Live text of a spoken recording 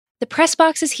The Press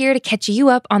Box is here to catch you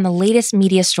up on the latest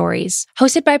media stories.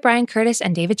 Hosted by Brian Curtis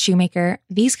and David Shoemaker,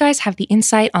 these guys have the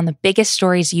insight on the biggest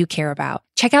stories you care about.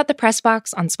 Check out The Press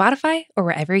Box on Spotify or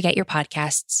wherever you get your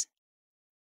podcasts.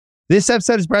 This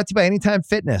episode is brought to you by Anytime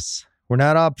Fitness. We're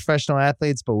not all professional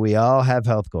athletes, but we all have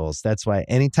health goals. That's why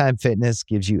Anytime Fitness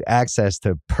gives you access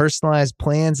to personalized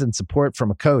plans and support from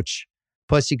a coach.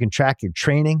 Plus, you can track your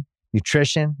training,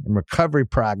 nutrition, and recovery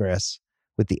progress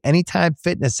with the Anytime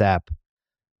Fitness app,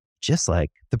 just like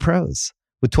the pros.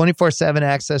 With 24/7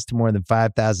 access to more than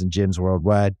 5,000 gyms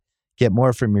worldwide, get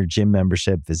more from your gym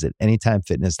membership. Visit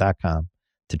anytimefitness.com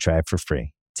to try it for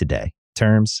free today.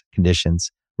 Terms,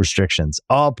 conditions, restrictions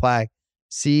all apply.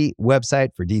 See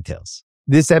website for details.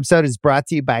 This episode is brought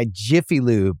to you by Jiffy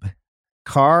Lube.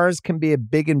 Cars can be a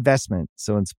big investment,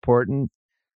 so it's important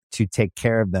to take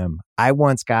care of them. I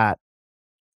once got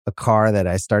a car that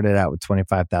I started out with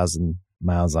 25,000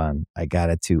 miles on. I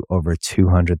got it to over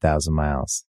 200,000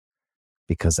 miles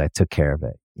because I took care of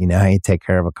it. You know how you take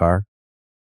care of a car?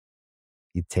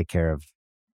 You take care of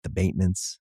the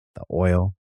maintenance, the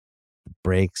oil, the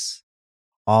brakes,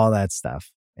 all that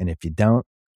stuff. And if you don't,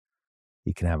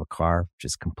 you can have a car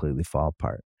just completely fall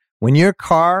apart. When your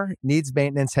car needs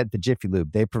maintenance, head to Jiffy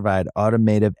Lube. They provide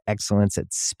automotive excellence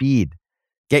at speed.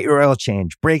 Get your oil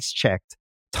change, brakes checked,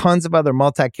 tons of other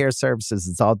multi-care services.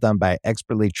 It's all done by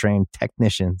expertly trained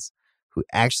technicians who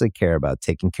actually care about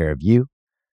taking care of you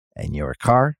and your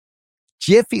car.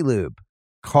 Jiffy Lube,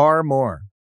 car more.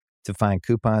 To find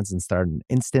coupons and start an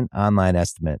instant online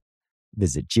estimate,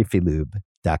 visit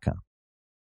jiffylube.com.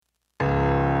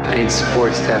 I need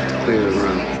support staff to clear the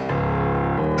room.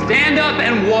 Stand up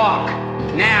and walk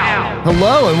now.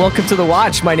 Hello and welcome to The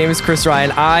Watch. My name is Chris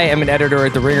Ryan. I am an editor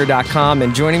at TheRinger.com,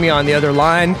 and joining me on the other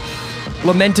line,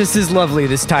 Lamentus is lovely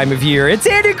this time of year. It's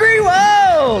Andy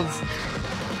Greenwald!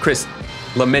 Chris,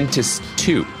 Lamentus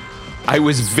 2. I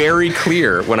was very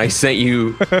clear when I sent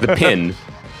you the pin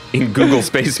in Google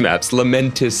Space Maps.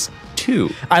 Lamentus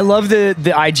 2. I love the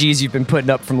IGs you've been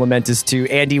putting up from Lamentus 2.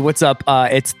 Andy, what's up?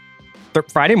 It's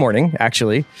Friday morning,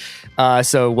 actually.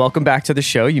 So welcome back to the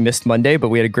show. You missed Monday, but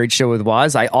we had a great show with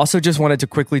Waz. I also just wanted to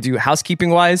quickly do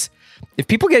housekeeping-wise. If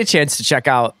people get a chance to check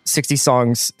out 60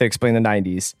 Songs That Explain the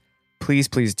 90s, please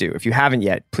do. If you haven't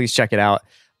yet, please check it out.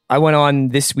 I went on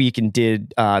this week and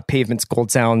did Pavement's Gold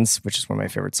Sounds, which is one of my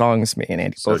favorite songs. Me and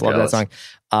Andy both love that song.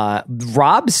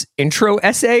 Rob's intro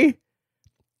essay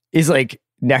is like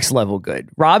next level good.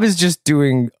 Rob is just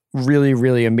doing really,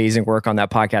 really amazing work on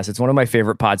that podcast. It's one of my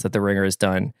favorite pods that The Ringer has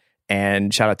done.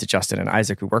 And shout out to Justin and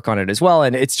Isaac who work on it as well.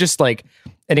 And it's just like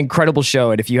an incredible show.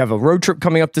 And if you have a road trip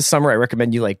coming up this summer, I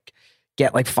recommend you like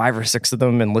get like 5 or 6 of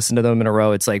them and listen to them in a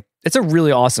row. It's like, it's a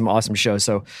really awesome show.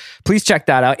 So please check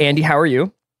that out. Andy, how are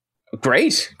you?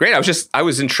 Great. I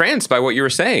was entranced by what you were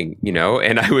saying, you know,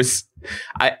 and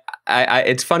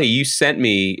it's funny. You sent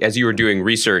me, as you were doing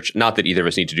research, not that either of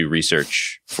us need to do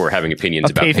research for having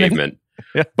opinions about Pavement,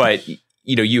 yeah. But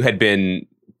you know, you had been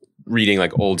reading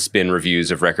like old Spin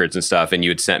reviews of records and stuff, and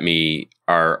you had sent me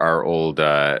our old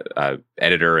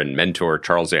editor and mentor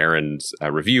Charles Aaron's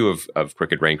review of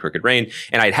Crooked Rain,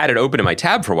 and I'd had it open in my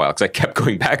tab for a while because I kept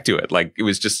going back to it. Like it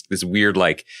was just this weird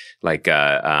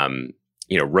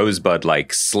rosebud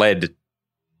like sled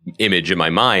image in my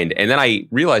mind, and then I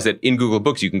realized that in Google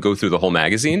Books you can go through the whole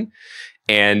magazine,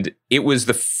 and it was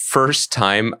the first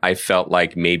time I felt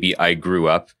like maybe I grew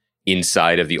up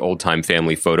inside of the old time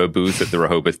family photo booth at the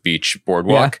Rehoboth Beach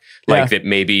boardwalk. That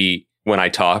maybe when I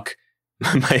talk,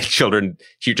 my children,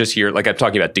 you just hear, like I'm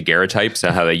talking about daguerreotypes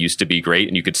and how they used to be great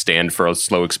and you could stand for a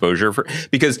slow exposure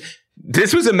because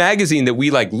this was a magazine that we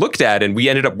like looked at and we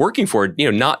ended up working for,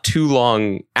 you know, not too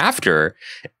long after.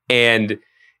 And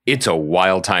it's a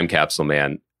wild time capsule,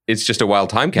 man. It's just a wild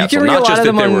time capsule. You can read not a lot just of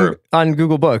that them there were on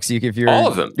Google Books. If you're all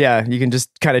of them. Yeah. You can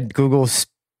just kind of Google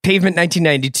Pavement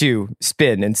 1992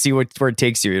 Spin and see where it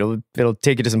takes you. It'll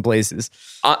take you to some places.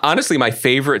 Honestly, my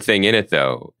favorite thing in it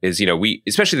though is, you know,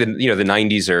 especially the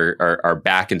 90s are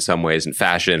back in some ways in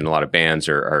fashion, and a lot of bands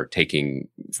are taking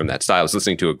from that style. I was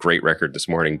listening to a great record this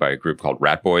morning by a group called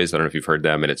Rat Boys. I don't know if you've heard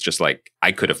them, and it's just like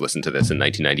I could have listened to this in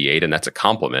 1998, and that's a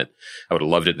compliment. I would have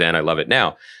loved it then. I love it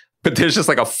now. But there's just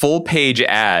like a full page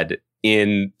ad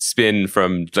in Spin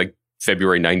from like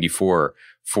February 94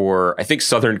 for I think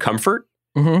Southern Comfort.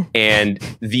 Mm-hmm. And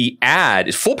the ad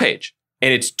is full page,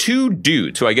 and it's 2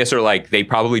 dudes who I guess are like, they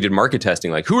probably did market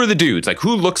testing. Like, who are the dudes? Like,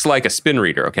 who looks like a Spin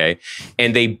reader? Okay.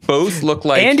 And they both look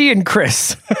like Andy and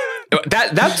Chris.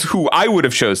 That's who I would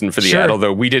have chosen for the ad,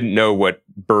 although we didn't know what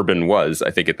bourbon was.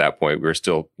 I think at that point we were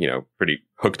still, you know, pretty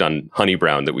hooked on Honey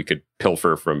Brown that we could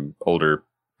pilfer from older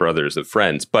brothers of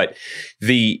friends. But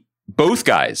both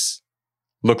guys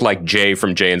look like Jay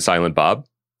from Jay and Silent Bob.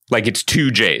 Like it's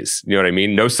two Jays. You know what I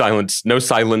mean? No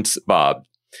silence Bob.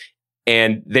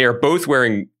 And they are both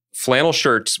wearing flannel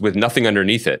shirts with nothing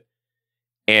underneath it.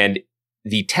 And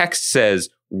the text says,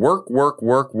 work,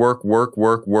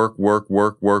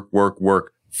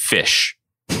 fish.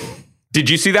 Did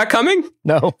you see that coming?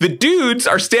 No. The dudes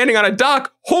are standing on a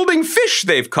dock holding fish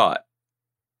they've caught.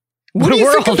 What a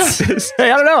world. I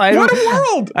don't know. What a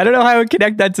world. I don't know how I would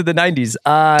connect that to the 90s.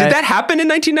 Did that happen in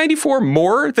 1994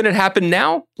 more than it happened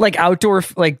now? Like outdoor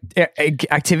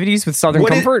activities with Southern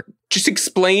Comfort? Just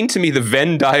explain to me the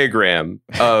Venn diagram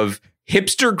of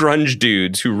hipster grunge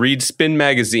dudes who read Spin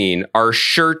magazine, are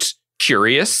shirt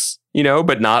curious,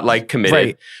 but not like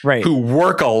committed. Right. Who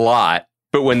work a lot,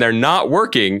 but when they're not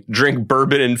working, drink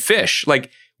bourbon and fish.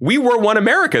 Like we were one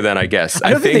America then, I guess.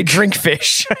 I don't think they drink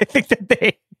fish. I think that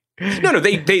they... No,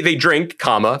 they drink, fish.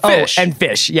 Oh, and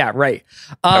fish. Yeah, right.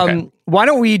 Okay. Why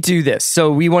don't we do this?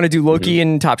 So we want to do Loki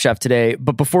and Top Chef today,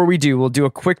 but before we do, we'll do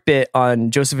a quick bit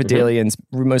on Joseph Adalian's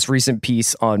most recent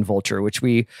piece on Vulture, which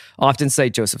we often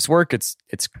cite Joseph's work. It's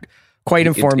quite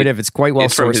informative. It's quite well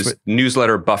sourced. It's from his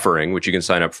newsletter Buffering, which you can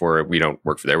sign up for. We don't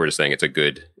work for there. We're just saying it's a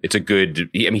good,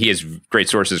 he has great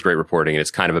sources, great reporting, and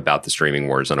it's kind of about the streaming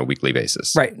wars on a weekly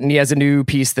basis. Right. And he has a new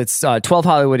piece that's 12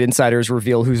 Hollywood insiders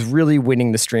reveal who's really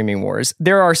winning the streaming wars.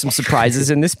 There are some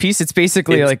surprises in this piece. It's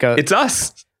basically it's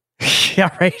us.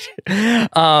 Yeah,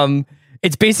 right.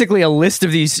 It's basically a list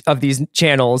of these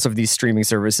channels, of these streaming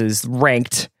services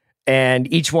ranked.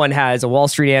 And each one has a Wall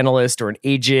Street analyst or an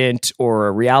agent or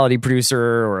a reality producer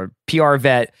or a PR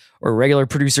vet or a regular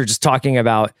producer just talking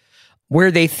about where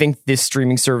they think this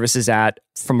streaming service is at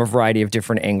from a variety of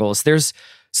different angles. There's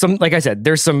some, like I said,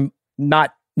 there's some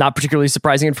not particularly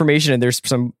surprising information, and there's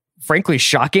some frankly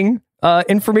shocking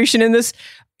information in this.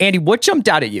 Andy, what jumped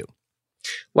out at you?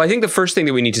 Well, I think the first thing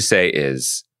that we need to say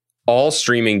is all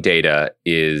streaming data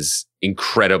is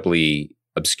incredibly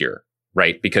obscure,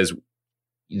 right? Because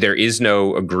there is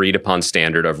no agreed upon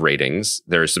standard of ratings.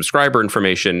 There's subscriber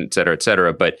information, et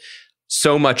cetera, but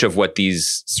so much of what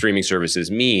these streaming services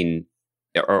mean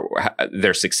or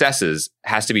their successes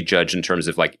has to be judged in terms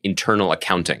of like internal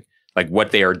accounting, like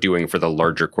what they are doing for the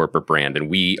larger corporate brand. And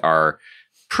we are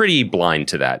pretty blind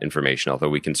to that information, although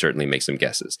we can certainly make some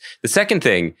guesses. The second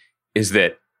thing is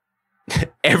that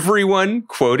everyone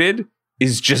quoted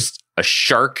is just a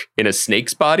shark in a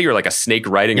snake's body, or like a snake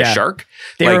riding a shark.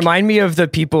 They remind me of the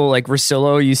people like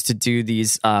Russillo used to do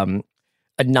these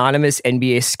anonymous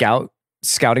NBA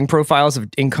scouting profiles of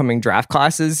incoming draft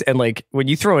classes. And like when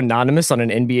you throw anonymous on an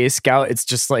NBA scout, it's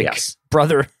just like,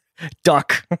 brother,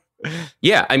 duck.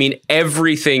 Yeah. I mean,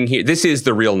 everything here, this is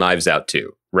the real Knives Out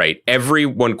too, right?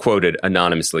 Everyone quoted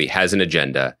anonymously has an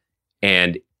agenda.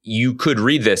 And you could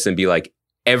read this and be like,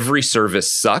 every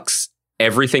service sucks.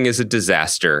 Everything is a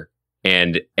disaster.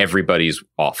 And everybody's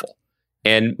awful.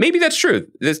 And maybe that's true.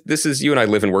 This is, you and I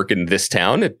live and work in this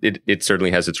town. It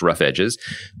certainly has its rough edges,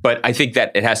 but I think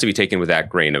that it has to be taken with that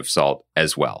grain of salt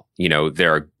as well.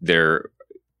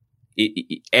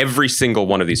 Every single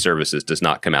one of these services does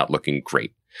not come out looking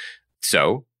great.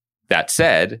 So that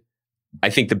said, I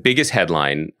think the biggest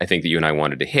headline I think that you and I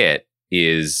wanted to hit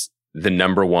is the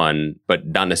number one, but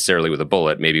not necessarily with a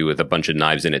bullet, maybe with a bunch of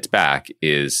knives in its back,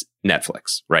 is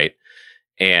Netflix, right?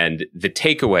 And the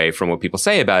takeaway from what people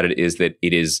say about it is that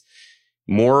it is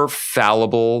more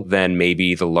fallible than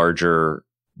maybe the larger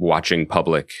watching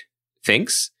public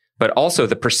thinks, but also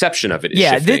the perception of it is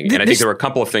shifting. And I think there were a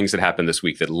couple of things that happened this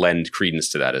week that lend credence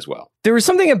to that as well. There was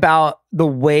something about the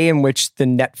way in which the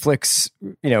Netflix,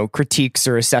 critiques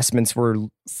or assessments were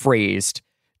phrased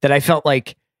that I felt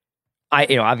like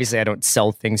obviously I don't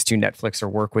sell things to Netflix or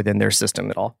work within their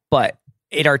system at all, but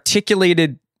it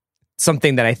articulated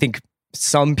something that I think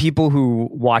some people who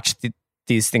watch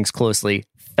these things closely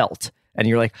felt. And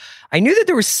you're like, I knew that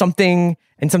there was something.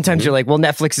 And sometimes you're like, well,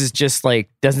 Netflix is just like,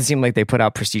 doesn't seem like they put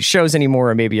out prestige shows anymore.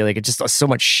 Or maybe like it just so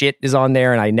much shit is on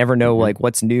there and I never know like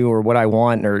what's new or what I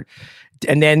want.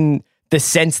 And then the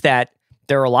sense that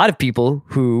there are a lot of people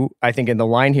who I think in the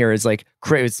line here is like,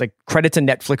 it's like credit to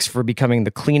Netflix for becoming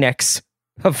the Kleenex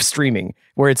of streaming,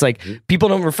 where it's like people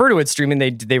don't refer to it as streaming,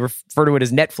 they refer to it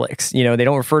as Netflix. They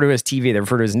don't refer to it as TV, they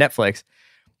refer to it as Netflix.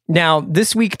 Now,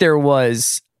 this week there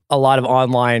was a lot of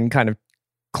online kind of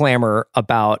clamor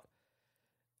about,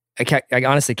 I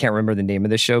honestly can't remember the name of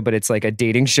this show, but it's like a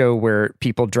dating show where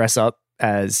people dress up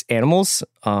as animals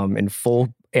in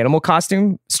full animal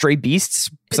costume, stray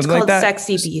beasts, something like that.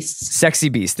 Sexy Beasts. Sexy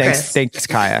Beasts. Thanks,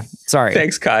 Kaya. Sorry.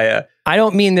 Thanks, Kaya. I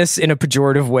don't mean this in a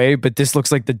pejorative way, but this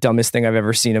looks like the dumbest thing I've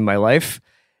ever seen in my life.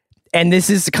 And this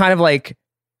is kind of like,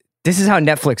 this is how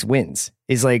Netflix wins.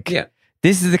 Is like,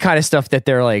 this is the kind of stuff that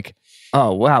they're like,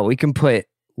 oh wow, we can put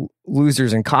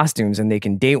losers in costumes and they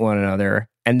can date one another,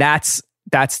 and that's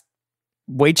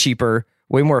way cheaper,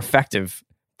 way more effective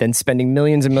than spending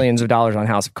millions and millions of dollars on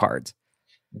House of Cards.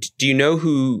 Do you know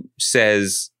who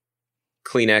says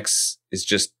Kleenex is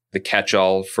just the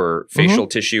catch-all for facial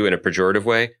tissue in a pejorative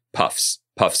way? Puffs.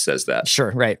 Puffs says that.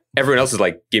 Sure, right. Everyone else is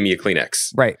like, give me a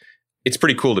Kleenex. Right. It's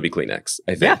pretty cool to be Kleenex,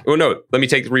 I think. Yeah. Oh, no, let me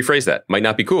rephrase that. Might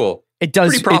not be cool. It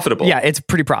does. Pretty profitable. It's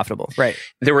pretty profitable. Right.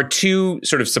 There were two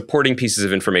sort of supporting pieces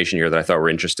of information here that I thought were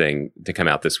interesting to come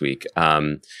out this week.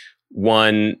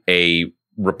 One, a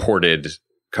reported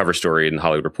cover story in the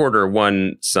Hollywood Reporter,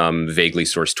 one, some vaguely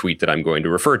sourced tweet that I'm going to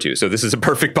refer to. So this is a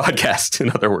perfect podcast, in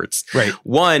other words. Right.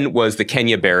 One was the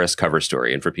Kenya Barris cover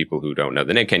story. And for people who don't know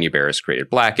the name, Kenya Barris created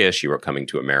Blackish. He wrote Coming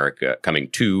to America,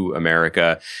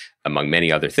 among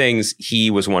many other things. He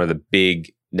was one of the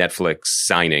big Netflix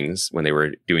signings when they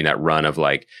were doing that run of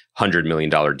like $100 million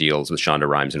deals with Shonda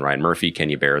Rhimes and Ryan Murphy.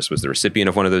 Kenya Barris was the recipient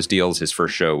of one of those deals. His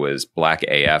first show was Black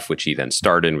AF, which he then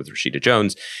starred in with Rashida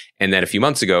Jones. And then a few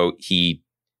months ago, he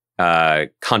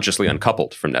consciously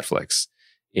uncoupled from Netflix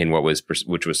in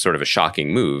which was sort of a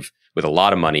shocking move, with a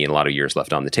lot of money and a lot of years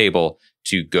left on the table,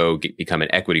 to go become an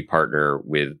equity partner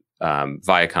with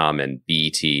Viacom and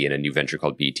BET in a new venture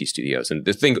called BET Studios. And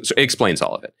the thing explains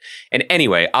all of it. And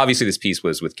anyway, obviously this piece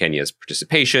was with Kenya's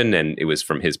participation, and it was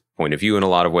from his point of view in a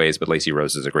lot of ways, but Lacey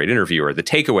Rose is a great interviewer. The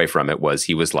takeaway from it was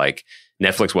he was like,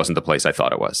 Netflix wasn't the place I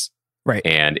thought it was. Right.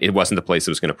 And it wasn't the place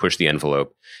that was going to push the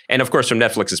envelope. And of course, from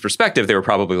Netflix's perspective, they were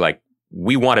probably like,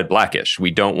 we wanted Blackish.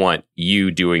 We don't want you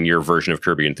doing your version of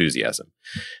Curb Your Enthusiasm.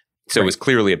 So It was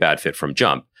clearly a bad fit from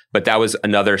jump. But that was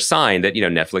another sign that,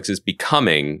 Netflix is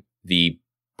becoming the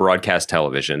broadcast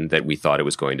television that we thought it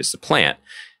was going to supplant.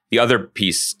 The other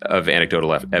piece of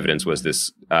anecdotal evidence was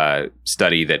this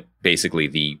study that basically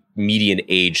the median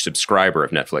age subscriber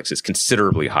of Netflix is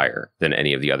considerably higher than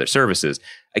any of the other services.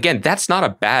 Again, that's not a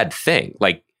bad thing.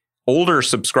 Like older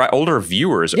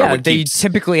viewers. Yeah, they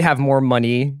typically have more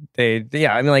money.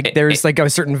 There's like a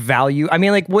certain value. I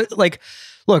mean,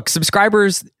 look,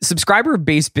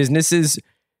 subscriber-based businesses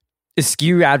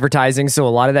eschew advertising, so a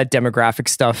lot of that demographic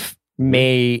stuff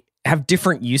may have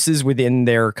different uses within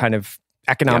their kind of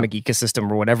economic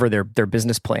ecosystem or whatever their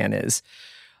business plan is.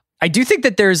 I do think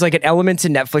that there's like an element to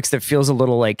Netflix that feels a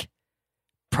little like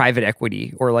private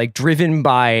equity, or like driven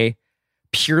by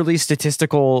purely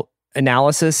statistical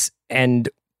analysis and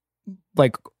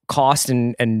like cost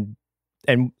and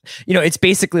it's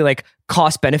basically like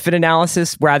cost benefit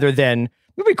analysis rather than, it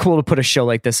would be cool to put a show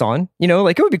like this on,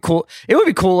 like it would be cool.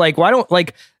 Like, why don't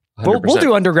like, we'll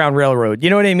do Underground Railroad. You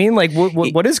know what I mean? Like,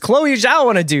 what does Chloe Zhao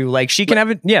want to do? Like, she can have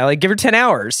it. Yeah. Like, give her 10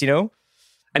 hours,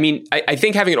 I mean, I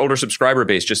think having an older subscriber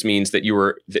base just means that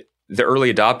the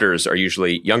early adopters are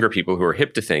usually younger people who are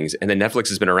hip to things. And then Netflix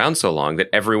has been around so long that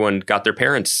everyone got their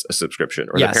parents a subscription,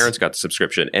 or their parents got the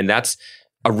subscription. And that's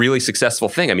a really successful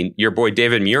thing. I mean, your boy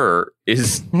David Muir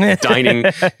is dining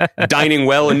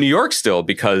well in New York still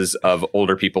because of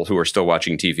older people who are still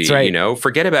watching TV. Right.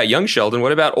 Forget about young Sheldon.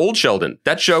 What about old Sheldon?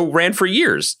 That show ran for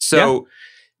years. So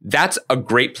that's a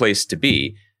great place to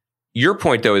be. Your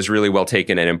point, though, is really well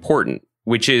taken and important,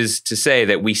 which is to say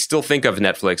that we still think of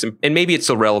Netflix, and maybe it's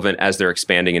still relevant as they're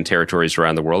expanding in territories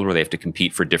around the world where they have to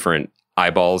compete for different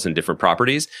eyeballs and different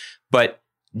properties. But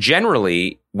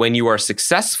generally, when you are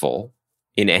successful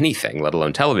in anything, let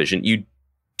alone television, you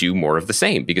do more of the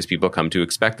same because people come to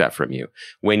expect that from you.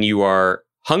 When you are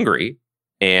hungry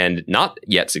and not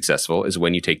yet successful is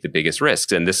when you take the biggest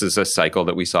risks. And this is a cycle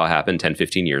that we saw happen 10,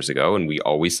 15 years ago. And we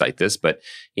always cite this, but,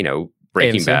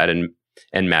 Breaking Bad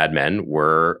and Mad Men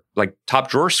were like top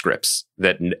drawer scripts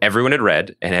that everyone had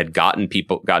read and had gotten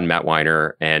Matt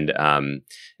Weiner and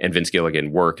Vince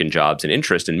Gilligan work and jobs and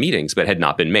interest and meetings, but had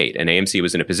not been made. And AMC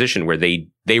was in a position where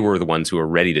they were the ones who were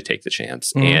ready to take the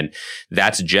chance. Mm-hmm. And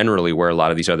that's generally where a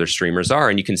lot of these other streamers are.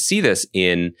 And you can see this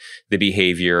in the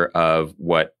behavior of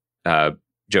what Joe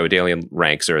Adalian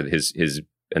ranks, or his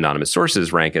anonymous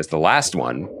sources rank as the last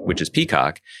one, which is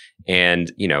Peacock.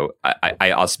 And,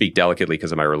 I'll speak delicately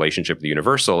because of my relationship with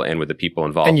Universal and with the people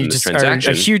involved in this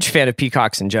transaction. Are a huge fan of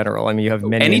Peacocks in general. I mean, you have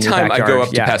many. Anytime I go up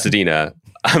to Pasadena,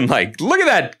 I'm like, look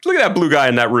at that blue guy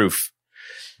on that roof.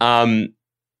 I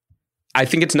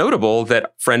think it's notable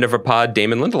that friend of a pod,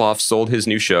 Damon Lindelof, sold his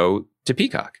new show to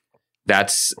Peacock.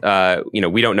 That's,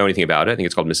 we don't know anything about it. I think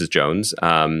it's called Mrs. Jones.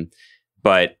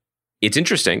 But it's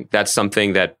interesting. That's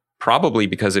something that probably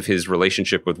because of his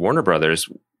relationship with Warner Brothers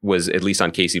was at least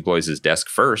on Casey Bloys' desk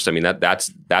first. I mean,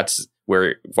 that's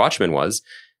where Watchmen was,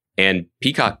 and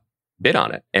Peacock bid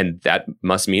on it. And that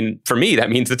must mean, for me,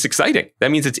 that means it's exciting. That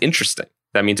means it's interesting.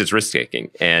 That means it's risk taking.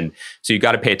 And so you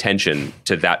got to pay attention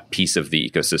to that piece of the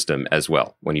ecosystem as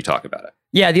well when you talk about it.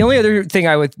 Yeah. The only other thing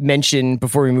I would mention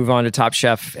before we move on to Top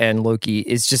Chef and Loki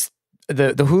is just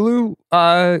the Hulu,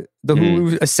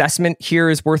 Hulu assessment here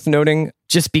is worth noting,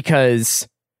 just because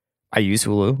I use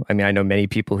Hulu. I mean, I know many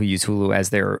people who use Hulu as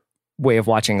their way of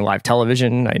watching live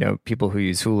television. I know people who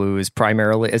use Hulu as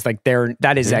primarily as like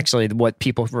that is actually what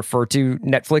people refer to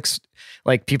Netflix.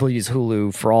 Like people use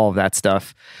Hulu for all of that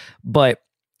stuff. And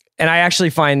I actually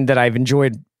find that I've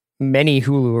enjoyed many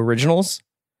Hulu originals,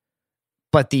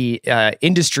 but the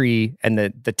industry and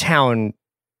the town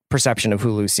perception of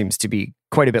Hulu seems to be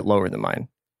quite a bit lower than mine.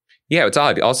 Yeah, it's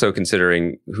odd. Also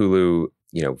considering Hulu,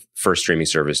 first streaming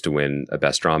service to win a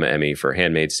Best Drama Emmy for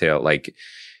Handmaid's Tale,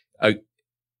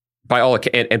 by all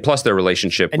and plus their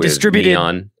relationship and with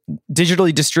Neon,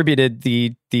 digitally distributed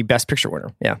the Best Picture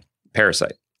winner. Yeah,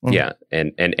 Parasite. Mm-hmm. Yeah,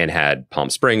 and had Palm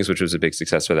Springs, which was a big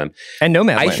success for them, and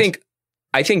Nomadland.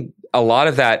 I think a lot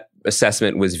of that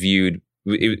assessment was viewed.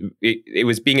 It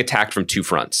was being attacked from two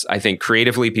fronts. I think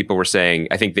creatively, people were saying,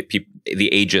 I think that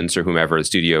the agents or whomever, the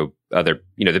studio,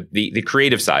 the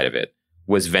creative side of it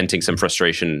was venting some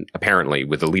frustration apparently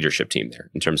with the leadership team there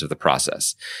in terms of the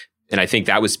process. And I think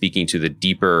that was speaking to the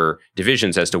deeper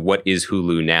divisions as to what is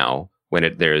Hulu now,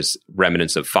 when there's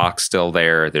remnants of Fox still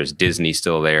there, there's Disney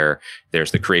still there,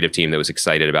 there's the creative team that was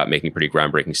excited about making pretty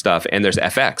groundbreaking stuff, and there's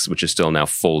FX, which is still now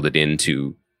folded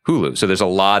into Hulu. So there's a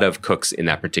lot of cooks in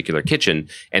that particular kitchen,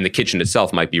 and the kitchen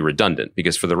itself might be redundant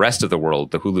because for the rest of the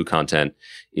world, the Hulu content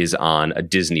is on a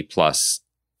Disney Plus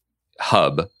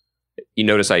hub. You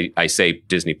notice I say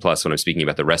Disney Plus when I'm speaking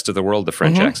about the rest of the world. The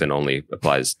French accent only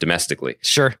applies domestically.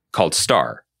 Sure. Called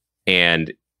Star.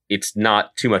 And it's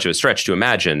not too much of a stretch to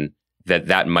imagine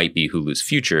that might be Hulu's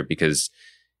future, because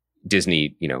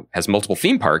Disney, has multiple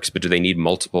theme parks, but do they need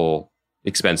multiple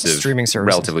expensive streaming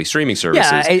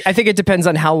services? Yeah, I think it depends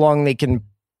on how long they can.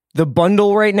 The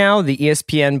bundle right now, the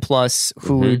ESPN plus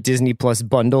Hulu Disney plus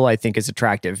bundle, I think is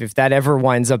attractive. If that ever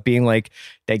winds up being like,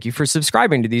 thank you for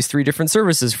subscribing to these 3 different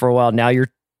services for a while, now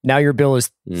your bill is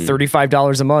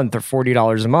 $35 a month or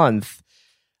 $40 a month,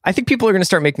 I think people are going to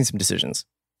start making some decisions.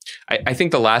 I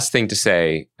think the last thing to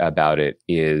say about it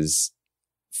is,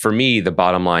 for me, the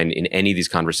bottom line in any of these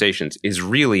conversations is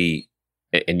really,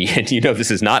 and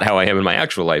this is not how I am in my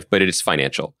actual life, but it is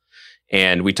financial.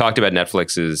 And we talked about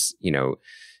Netflix's,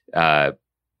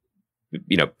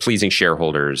 pleasing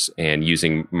shareholders and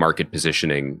using market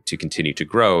positioning to continue to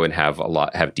grow and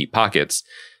have deep pockets.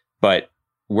 But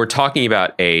we're talking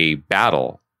about a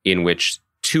battle in which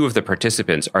 2 of the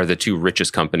participants are the 2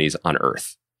 richest companies on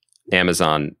earth,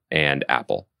 Amazon and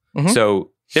Apple.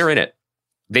 So they're in it.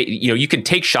 They, you can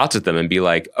take shots at them and be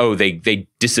like, oh, they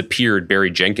disappeared Barry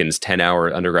Jenkins'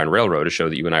 10-hour Underground Railroad, a show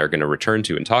that you and I are going to return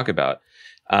to and talk about.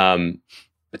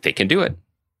 But they can do it.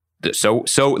 So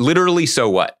literally, so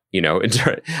what?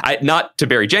 Not to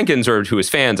Barry Jenkins or to his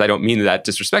fans. I don't mean that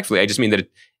disrespectfully. I just mean that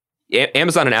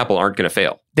Amazon and Apple aren't going to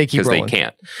fail because they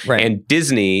can't. Right. And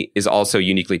Disney is also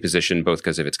uniquely positioned both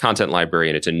because of its content library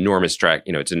and its enormous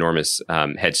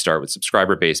head start with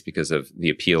subscriber base because of the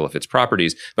appeal of its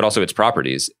properties, but also its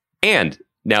properties. And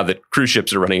now that cruise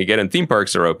ships are running again and theme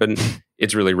parks are open,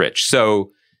 it's really rich.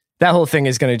 So that whole thing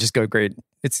is going to just go great.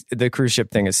 The cruise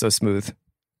ship thing is so smooth.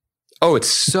 Oh, it's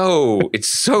so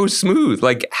smooth.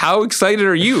 Like, how excited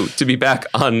are you to be back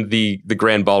on the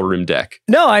grand ballroom deck?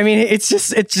 No, I mean, it's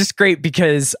just great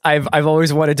because I've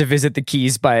always wanted to visit the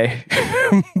Keys by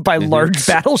large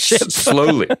battleships.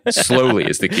 Slowly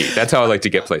is the key. That's how I like to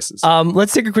get places.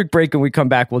 Let's take a quick break. When we come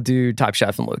back, we'll do Top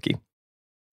Chef and Loki.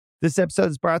 This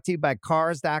episode is brought to you by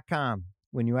Cars.com.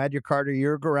 When you add your car to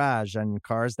your garage on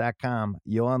Cars.com,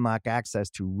 you'll unlock access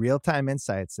to real-time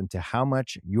insights into how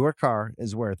much your car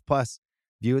is worth. Plus,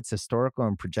 view its historical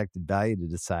and projected value to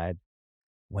decide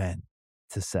when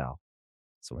to sell.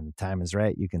 So when the time is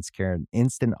right, you can secure an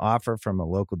instant offer from a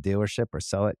local dealership or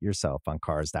sell it yourself on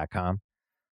Cars.com.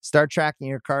 Start tracking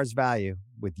your car's value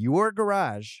with your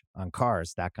garage on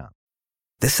Cars.com.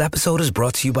 This episode is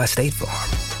brought to you by State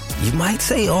Farm. You might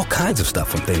say all kinds of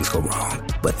stuff when things go wrong,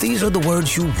 but these are the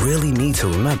words you really need to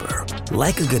remember.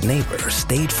 Like a good neighbor,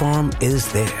 State Farm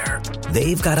is there.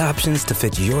 They've got options to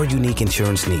fit your unique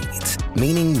insurance needs,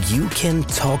 meaning you can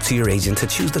talk to your agent to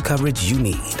choose the coverage you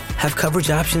need, have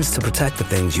coverage options to protect the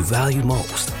things you value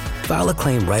most, file a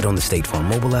claim right on the State Farm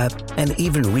mobile app, and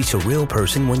even reach a real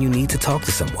person when you need to talk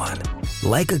to someone.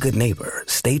 Like a good neighbor,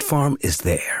 State Farm is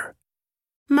there.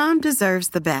 Mom deserves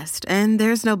the best, and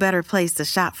there's no better place to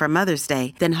shop for Mother's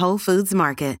Day than Whole Foods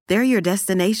Market. They're your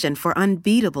destination for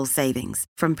unbeatable savings,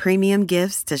 from premium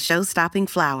gifts to show-stopping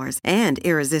flowers and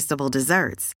irresistible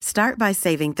desserts. Start by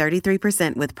saving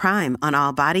 33% with Prime on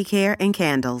all body care and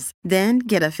candles. Then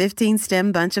get a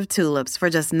 15-stem bunch of tulips for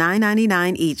just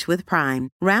 $9.99 each with Prime.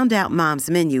 Round out Mom's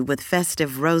menu with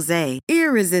festive rosé,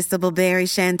 irresistible berry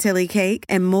chantilly cake,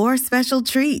 and more special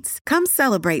treats. Come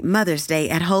celebrate Mother's Day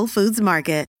at Whole Foods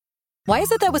Market. Why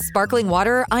is it that with sparkling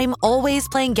water, I'm always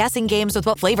playing guessing games with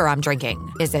what flavor I'm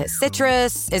drinking? Is it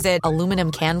citrus? Is it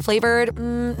aluminum can flavored?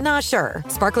 Not sure.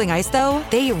 Sparkling ice, though,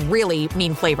 they really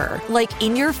mean flavor. Like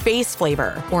in-your-face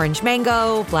flavor. Orange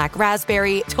mango, black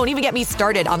raspberry. Don't even get me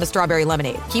started on the strawberry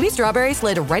lemonade. Kiwi strawberry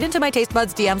slid right into my taste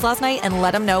buds DMs last night and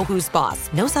let them know who's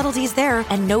boss. No subtleties there,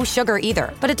 and no sugar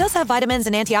either. But it does have vitamins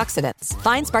and antioxidants.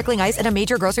 Find sparkling ice at a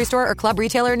major grocery store or club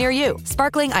retailer near you.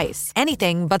 Sparkling ice.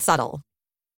 Anything but subtle.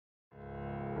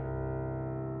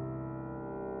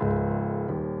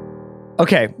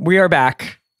 Okay, we are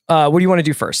back. What do you want to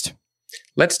do first?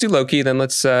 Let's do Loki, then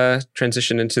let's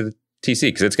transition into the TC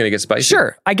because it's going to get spicy.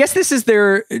 Sure. I guess this was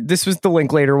the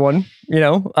Linklater one, you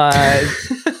know?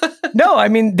 No, I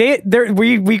mean,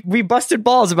 we busted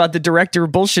balls about the director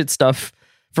bullshit stuff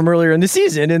from earlier in the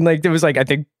season. And like, there was like, I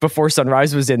think Before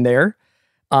Sunrise was in there.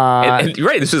 And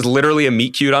right. This is literally a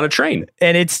meet cute on a train.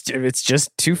 And it's just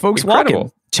two folks Incredible.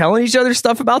 walking, telling each other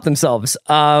stuff about themselves.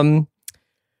 I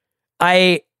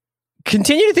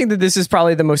continue to think that this is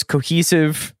probably the most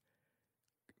cohesive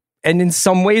and in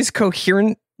some ways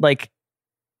coherent like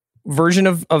version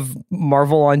of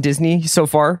Marvel on Disney so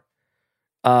far,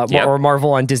 or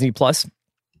Marvel on Disney Plus.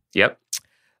 Yep.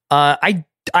 I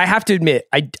have to admit,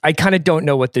 I kind of don't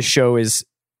know what this show is.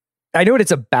 I know what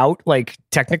it's about, like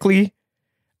technically.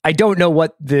 I don't know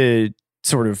what the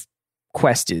sort of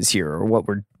quest is here or what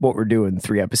we're doing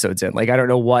 3 episodes in. Like I don't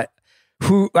know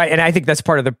and I think that's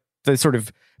part of the sort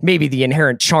of maybe the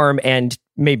inherent charm and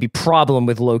maybe problem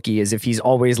with Loki is if he's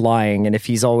always lying and if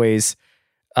he's always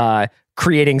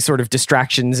creating sort of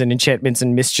distractions and enchantments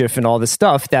and mischief and all this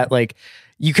stuff that like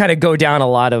you kind of go down a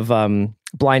lot of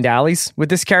blind alleys with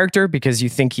this character because you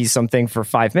think he's something for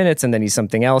 5 minutes and then he's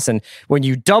something else. And when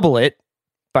you double it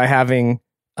by having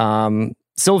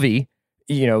Sylvie,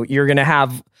 you know, you're going to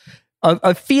have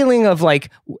a feeling of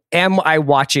like, am I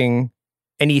watching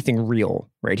anything real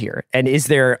right here? And is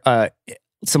there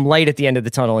some light at the end of the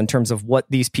tunnel in terms of what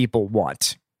these people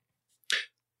want?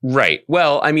 Right.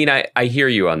 Well, I mean, I hear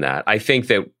you on that. I think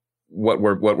that what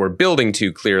we're building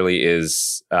to clearly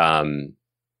is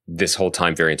this whole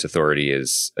time variance authority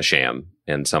is a sham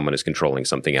and someone is controlling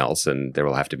something else, and there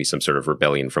will have to be some sort of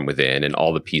rebellion from within, and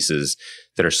all the pieces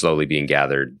that are slowly being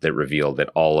gathered that reveal that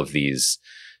all of these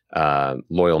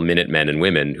loyal Minutemen and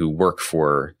women who work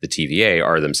for the TVA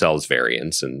are themselves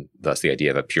variants, and thus the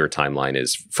idea of a pure timeline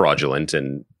is fraudulent,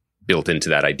 and built into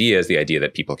that idea is the idea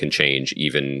that people can change,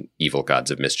 even evil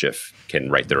gods of mischief can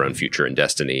write their own future and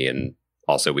destiny, and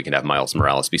also we can have Miles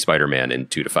Morales be Spider-Man in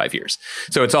 2 to 5 years.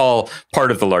 So it's all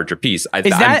part of the larger piece.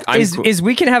 Is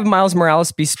we can have Miles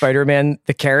Morales be Spider-Man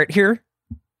the carrot here?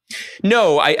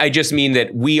 No, I just mean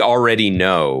that we already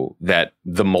know that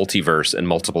the multiverse and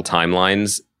multiple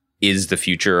timelines is the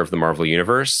future of the Marvel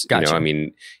universe. Gotcha. You know, I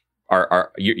mean,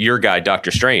 your guy, Doctor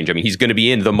Strange, I mean, he's going to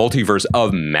be in the multiverse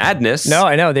of madness. No,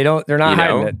 I know. They're not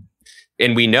hiding it.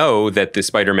 And we know that the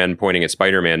Spider-Man pointing at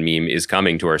Spider-Man meme is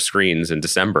coming to our screens in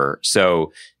December.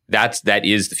 So that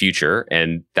is the future,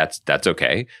 and that's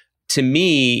okay. To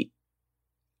me,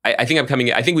 I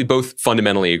think we both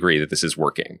fundamentally agree that this is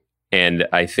working. And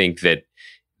I think that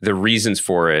the reasons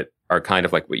for it are kind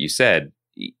of like what you said.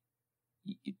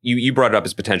 You brought it up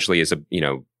as potentially as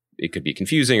it could be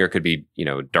confusing, or it could be,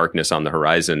 darkness on the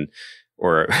horizon,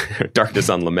 or darkness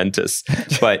on Lamentus.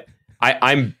 But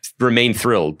I'm remain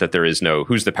thrilled that there is no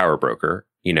who's the power broker.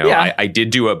 I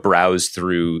did do a browse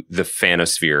through the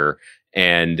Fanosphere,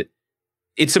 and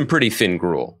it's some pretty thin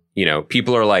gruel.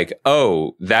 People are like,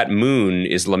 oh, that moon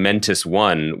is Lamentus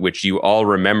 1, which you all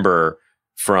remember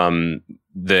from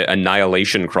the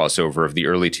Annihilation crossover of the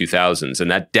early 2000s. And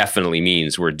that definitely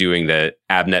means we're doing the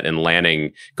Abnett and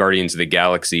Lanning Guardians of the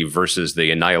Galaxy versus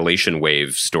the Annihilation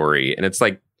Wave story. And it's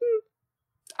like,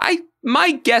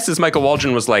 my guess is Michael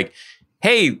Waldron was like,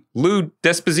 hey, Lou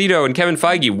Desposito and Kevin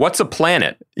Feige, what's a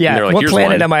planet? Yeah, and they're like, what here's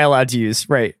planet one. am I allowed to use?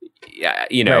 Right. Yeah,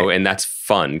 Right. And that's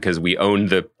fun because we own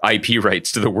the IP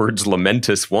rights to the words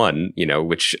Lamentus 1,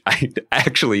 which I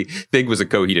actually think was a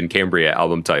Coheed and Cambria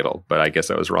album title, but I guess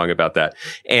I was wrong about that.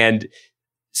 And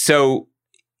so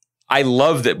I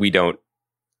love that we don't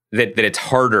that it's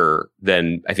harder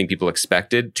than I think people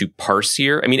expected to parse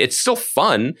here. I mean, it's still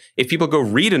fun if people go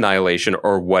read Annihilation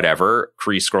or whatever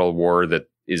Kree-Skrull War that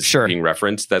is being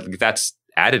referenced. That's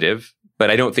additive,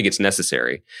 but I don't think it's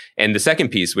necessary. And the second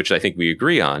piece, which I think we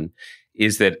agree on,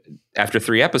 is that after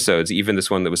 3 episodes, even this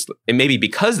one that was, and maybe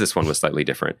because this one was slightly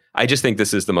different, I just think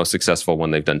this is the most successful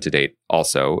one they've done to date.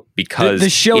 Also, because the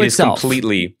show it itself, is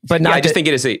completely, but not. I just think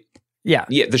it is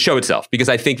the show itself, because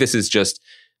I think this is just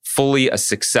fully a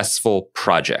successful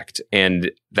project.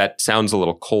 And that sounds a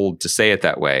little cold to say it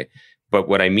that way, but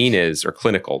what I mean is, or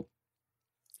clinical,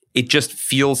 it just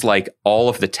feels like all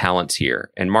of the talents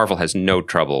here, and Marvel has no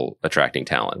trouble attracting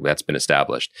talent, that's been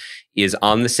established, is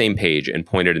on the same page and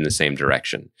pointed in the same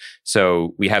direction.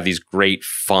 So we have these great,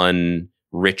 fun,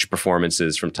 rich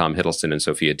performances from Tom Hiddleston and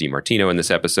Sophia DiMartino in this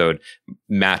episode,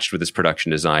 matched with his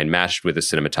production design, matched with the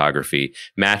cinematography,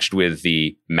 matched with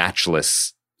the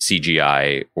matchless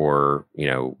CGI, or, you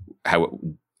know, how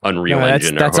Unreal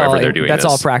Engine, or however they're doing that's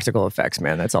this. all practical effects,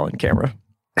 man. That's all in camera.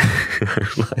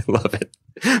 I love it.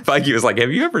 Mikey was like,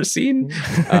 have you ever seen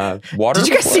Water? Did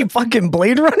you guys see fucking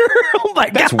Blade Runner? Oh my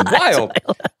God. That's wild.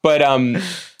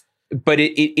 But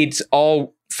it's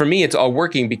all, for me, it's all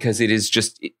working because it is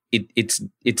just, it's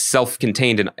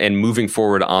self-contained and moving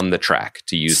forward on the track,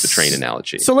 to use the train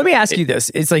analogy. So let me ask you this.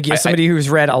 It's like, you're somebody who's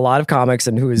read a lot of comics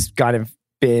and who has kind of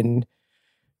been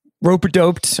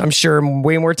rope-a-doped, I'm sure,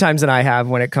 way more times than I have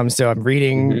when it comes to I'm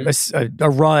reading a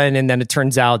run, and then it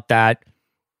turns out that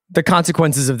the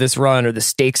consequences of this run, or the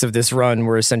stakes of this run,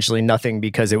 were essentially nothing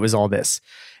because it was all this.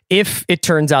 If it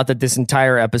turns out that this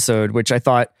entire episode, which I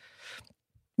thought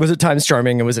was at times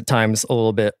charming and was at times a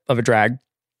little bit of a drag,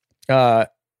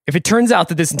 if it turns out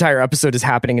that this entire episode is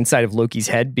happening inside of Loki's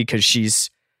head because she's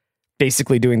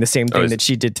basically doing the same thing that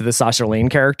she did to the Sasha Lane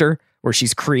character, where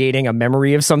she's creating a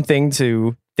memory of something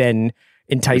to then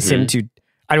entice him to,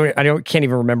 can't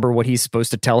even remember what he's supposed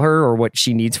to tell her or what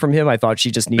she needs from him. I thought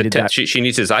she just needed that. She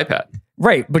needs his iPad.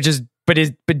 Right. But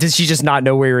does she just not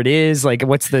know where it is? Like,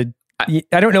 what's the, I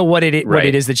don't know what it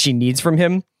is that she needs from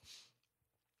him.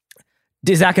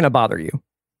 Is that going to bother you?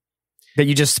 That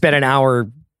you just spent an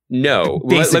hour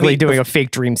basically doing a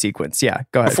fake dream sequence? Yeah,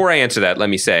 go ahead. Before I answer that, let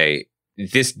me say,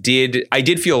 I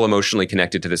did feel emotionally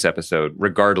connected to this episode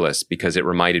regardless, because it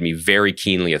reminded me very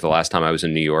keenly of the last time I was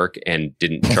in New York and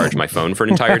didn't charge my phone for an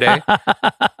entire day.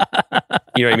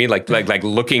 You know what I mean? Like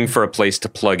looking for a place to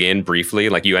plug in briefly.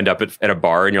 Like you end up at a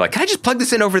bar and you're like, can I just plug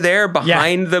this in over there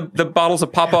behind the bottles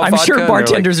of Pop-Off vodka? I'm sure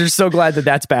bartenders are so glad that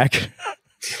that's back.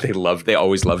 They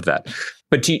always loved that.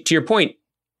 But to your point,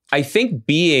 I think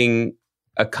being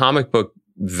a comic book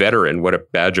veteran, what a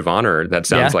badge of honor that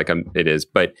sounds like it is,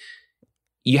 but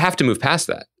you have to move past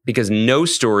that, because no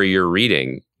story you're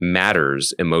reading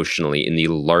matters emotionally in the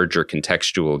larger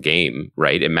contextual game,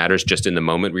 right? It matters just in the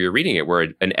moment where you're reading it, where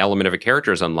an element of a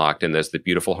character is unlocked and there's the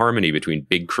beautiful harmony between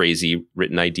big, crazy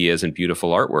written ideas and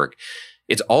beautiful artwork.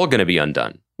 It's all going to be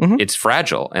undone. It's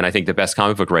fragile. And I think the best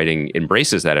comic book writing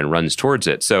embraces that and runs towards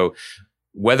it. So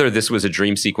whether this was a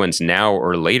dream sequence now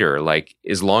or later, like,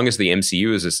 as long as the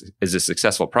MCU is a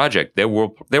successful project, there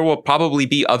will probably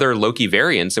be other Loki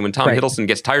variants. And when Tom Hiddleston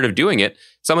gets tired of doing it,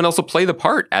 someone else will play the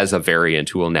part as a variant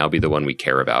who will now be the one we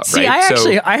care about. See,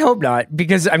 right? I hope not,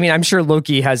 because I mean, I'm sure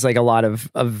Loki has like a lot of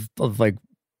like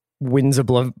wins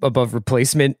above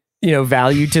replacement,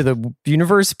 value to the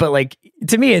universe. But like,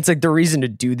 to me, it's like the reason to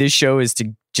do this show is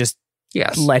to just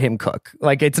let him cook.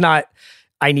 Like, it's not,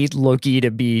 I need Loki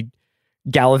to be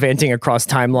gallivanting across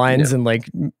timelines and like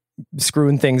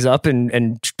screwing things up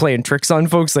and playing tricks on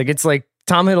folks. Like, it's like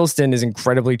Tom Hiddleston is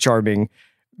incredibly charming.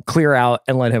 Clear out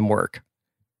and let him work.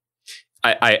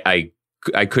 I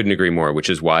couldn't agree more, which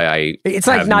is why it's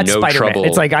like not no Spider-Man. trouble.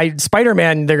 It's like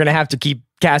Spider-Man, they're going to have to keep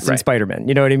casting Spider-Man.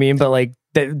 You know what I mean? But like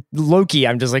Loki,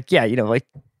 I'm just like,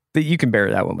 you can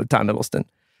bear that one with Tom Hiddleston.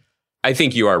 I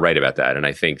think you are right about that. And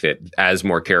I think that as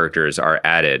more characters are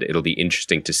added, it'll be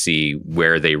interesting to see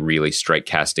where they really strike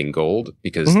casting gold,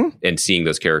 because and seeing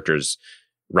those characters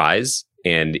rise.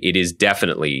 And it is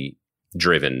definitely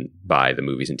driven by the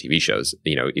movies and TV shows.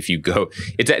 If you go,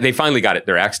 they finally got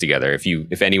their acts together.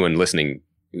 If anyone listening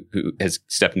who has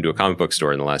stepped into a comic book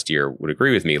store in the last year would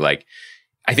agree with me, like,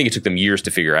 I think it took them years to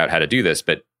figure out how to do this.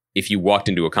 But if you walked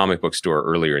into a comic book store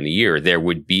earlier in the year, there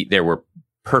were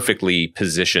perfectly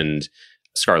positioned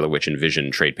Scarlet Witch and Vision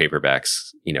trade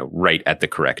paperbacks, right at the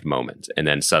correct moment. And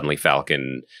then suddenly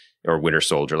Falcon or Winter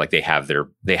Soldier, like they have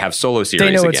solo series.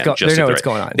 They know again. what's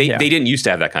going on. They didn't used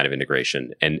to have that kind of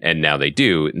integration, and now they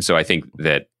do. And so I think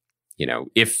that,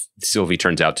 if Sylvie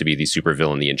turns out to be the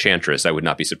supervillain, the Enchantress, I would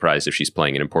not be surprised if she's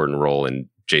playing an important role in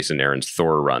Jason Aaron's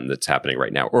Thor run that's happening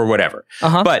right now, or whatever.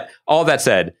 But all that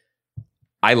said,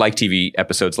 I like TV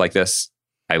episodes like this.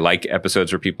 I like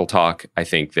episodes where people talk. I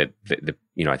think that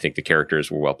I think the characters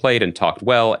were well played and talked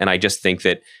well. And I just think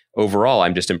that overall,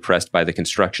 I'm just impressed by the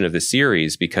construction of the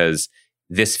series because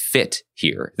this fit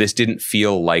here. This didn't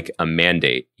feel like a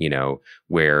mandate,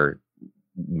 where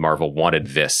Marvel wanted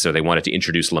this, so they wanted to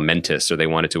introduce Lamentis, or they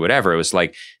wanted to whatever. It was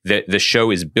like the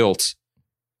show is built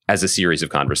as a series of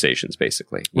conversations,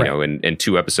 basically. And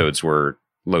 2 episodes were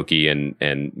Loki and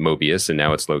Mobius, and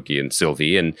now it's Loki and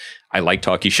Sylvie. And I like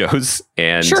talkie shows,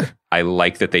 and I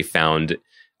like that they found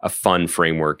a fun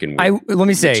framework and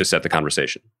to set the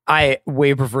conversation. I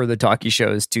way prefer the talkie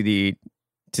shows to the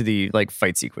like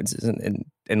fight sequences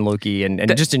and Loki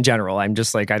and just in general. I'm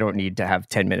just like, I don't need to have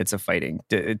 10 minutes of fighting.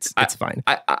 It's fine.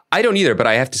 I don't either, but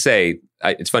I have to say,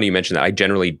 it's funny you mentioned that. I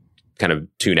generally kind of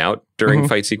tune out during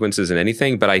fight sequences and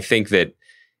anything, but I think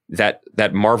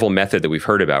that Marvel method that we've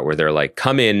heard about, where they're like,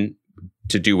 come in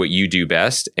to do what you do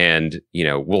best, and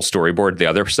we'll storyboard the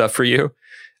other stuff for you.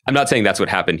 I'm not saying that's what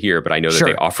happened here, but I know that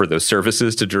they offer those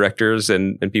services to directors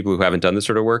and people who haven't done this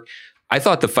sort of work. I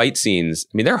thought the fight scenes,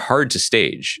 they're hard to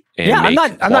stage. And I'm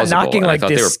not knocking like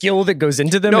the skill that goes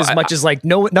into them much as like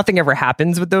nothing ever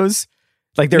happens with those.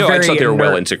 Like they're I thought they were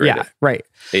well integrated. Yeah, right.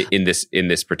 In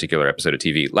this particular episode of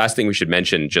TV. Last thing we should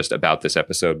mention just about this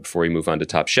episode before we move on to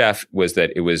Top Chef was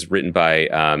that it was written by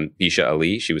Bisha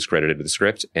Ali. She was credited with the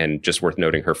script, and just worth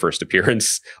noting her first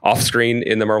appearance off screen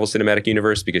in the Marvel Cinematic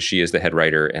Universe, because she is the head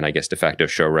writer and I guess de facto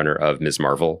showrunner of Ms.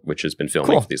 Marvel, which has been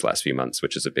filming for these last few months,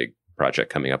 which is a big project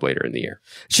coming up later in the year.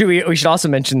 We should also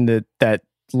mention that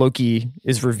Loki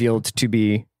is revealed to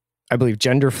be, I believe,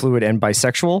 gender fluid and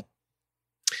bisexual.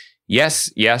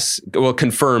 Yes. Well,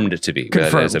 confirmed to be.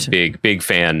 There's a big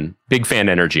fan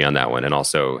energy on that one, and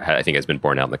also I think has been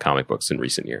borne out in the comic books in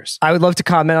recent years. I would love to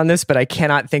comment on this, but I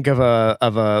cannot think of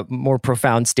a more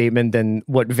profound statement than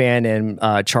what Van and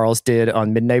Charles did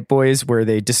on Midnight Boys, where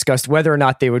they discussed whether or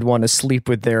not they would want to sleep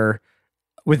with their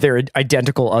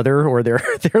identical other, or their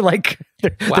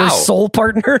soul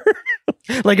partner.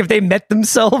 Like if they met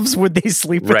themselves, would they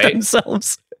sleep with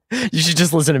themselves? You should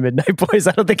just listen to Midnight Boys.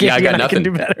 I don't think I can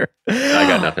do better. I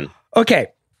got nothing. Okay,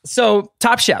 so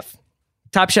Top Chef,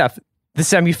 the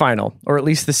semifinal, or at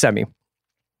least the semi.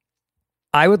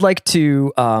 I would like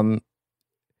to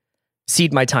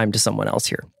cede my time to someone else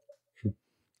here,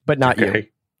 but not you.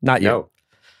 Not you. No.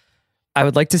 I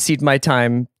would like to cede my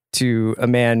time to a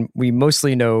man we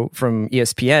mostly know from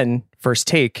ESPN, First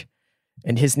Take,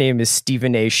 and his name is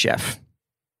Stephen A. Chef.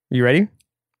 You ready?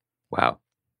 Wow.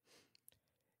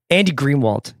 Andy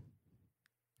Greenwald.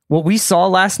 What we saw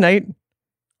last night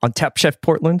on Top Chef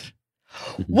Portland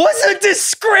was a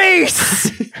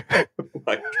disgrace. Oh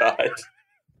my God.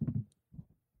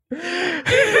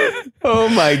 Oh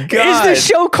my God. Is the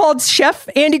show called Chef,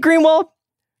 Andy Greenwald?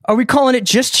 Are we calling it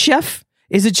just Chef?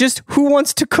 Is it just Who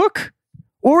Wants to Cook?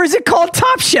 Or is it called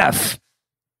Top Chef?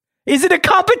 Is it a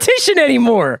competition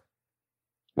anymore?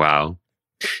 Wow.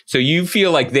 So you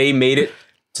feel like they made it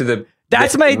to the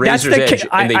razor's edge,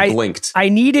 and they blinked. I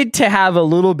needed to have a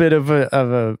little bit of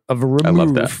a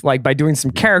remove, like by doing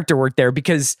some character work there,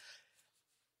 because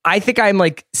I think I'm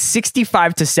like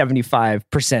 65 to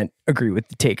 75% agree with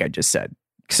the take I just said.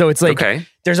 So it's like,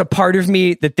 there's a part of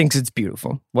me that thinks it's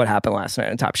beautiful what happened last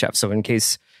night on Top Chef. So in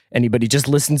case anybody just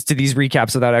listens to these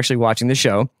recaps without actually watching the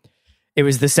show, it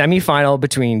was the semifinal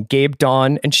between Gabe,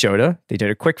 Dawn, and Shota. They did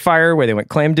a quick fire where they went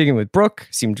clam digging with Brooke.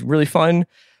 Seemed really fun.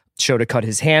 Shota cut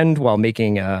his hand while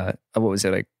making a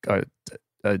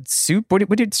soup. What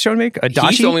did Shota make? A dashi?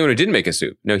 He's the only one who didn't make a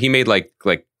soup. No, he made like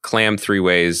clam 3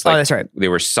 ways. Oh, that's right. They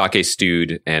were sake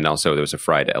stewed, and also there was a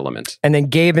fried element. And then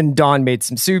Gabe and Dawn made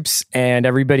some soups, and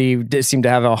everybody seemed to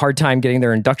have a hard time getting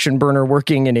their induction burner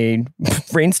working in a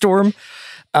rainstorm.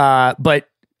 But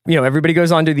everybody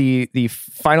goes on to the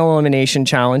final elimination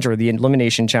challenge, or the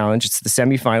elimination challenge. It's the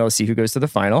semifinal to see who goes to the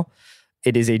final.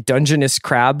 It is a Dungeness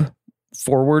crab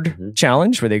forward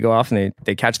challenge where they go off and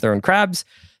they catch their own crabs.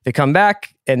 They come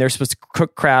back and they're supposed to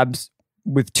cook crabs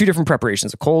with 2 different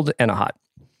preparations, a cold and a hot.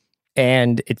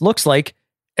 And it looks like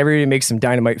everybody makes some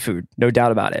dynamite food, no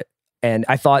doubt about it. And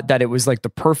I thought that it was like the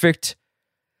perfect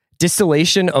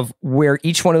distillation of where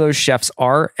each one of those chefs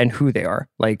are and who they are.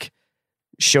 Like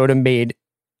Shota made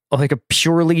like a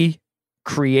purely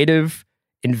creative,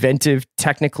 inventive,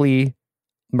 technically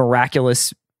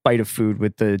miraculous bite of food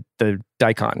with the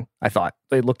daikon. I thought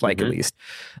it looked like, at least.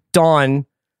 Dawn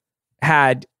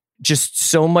had just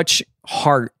so much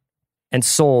heart and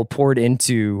soul poured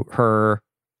into her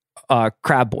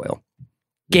crab boil.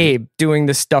 Gabe doing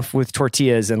this stuff with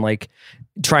tortillas and like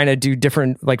trying to do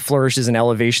different like flourishes and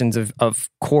elevations of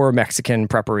core Mexican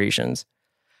preparations.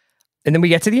 And then we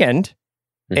get to the end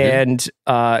and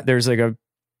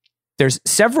there's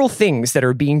several things that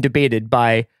are being debated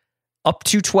by up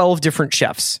to 12 different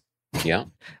chefs. Yeah.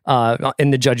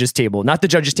 In the judges' table, not the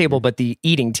judges' table, but the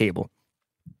eating table.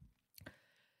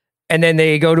 And then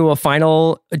they go to a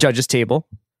final judges' table.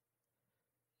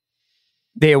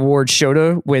 They award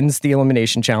Shota wins the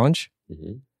elimination challenge.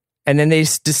 And then they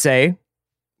just say,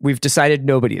 we've decided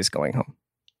nobody is going home.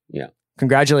 Yeah.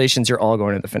 Congratulations, you're all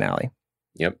going to the finale.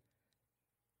 Yep.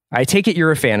 I take it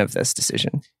you're a fan of this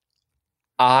decision.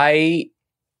 I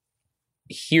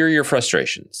hear your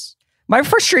frustrations. My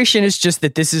frustration is just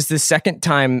that this is the second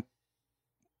time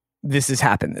this has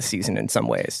happened this season in some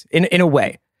ways. In a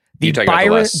way.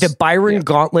 The Byron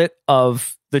gauntlet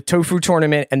of the tofu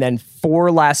tournament and then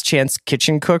 4 last chance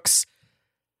kitchen cooks.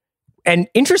 And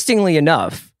interestingly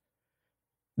enough,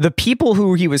 the people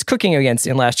who he was cooking against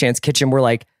in Last Chance Kitchen were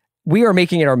like, we are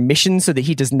making it our mission so that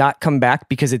he does not come back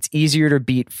because it's easier to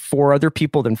beat 4 other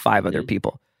people than 5 other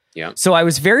people. Yeah. So I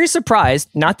was very surprised.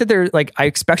 Not that they're like, I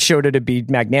expect Shota to be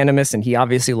magnanimous and he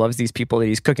obviously loves these people that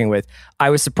he's cooking with. I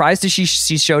was surprised to see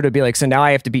Shota be like, so now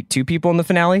I have to beat 2 people in the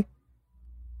finale.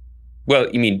 Well,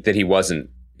 you mean that he wasn't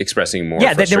expressing more?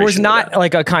 Yeah, that there was not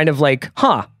like a kind of like,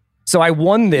 so I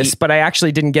won this, but I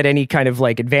actually didn't get any kind of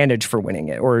like advantage for winning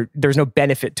it, or there's no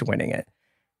benefit to winning it.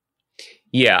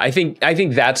 Yeah, I think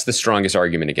that's the strongest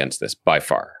argument against this by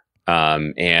far.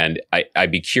 And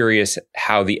I'd be curious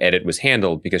how the edit was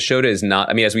handled, because Shota is not,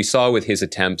 I mean, as we saw with his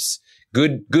attempts,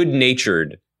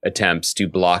 good-natured attempts to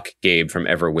block Gabe from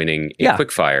ever winning a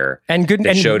quickfire. And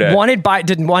Shota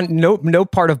didn't want no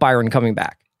part of Byron coming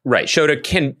back. Right.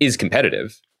 Shota is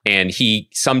competitive, and he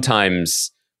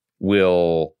sometimes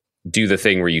will do the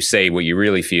thing where you say what you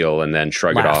really feel and then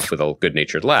shrug it off with a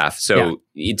good-natured laugh. So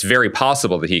it's very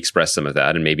possible that he expressed some of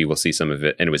that, and maybe we'll see some of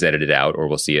it and it was edited out, or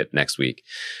we'll see it next week.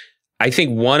 I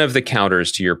think one of the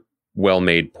counters to your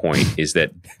well-made point is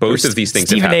that both of these things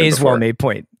have happened Stephen A's before. well-made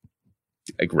point.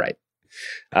 Right.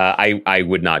 I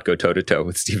would not go toe-to-toe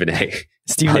with Stephen A.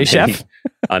 Stephen A. Chef?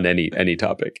 On any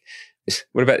topic.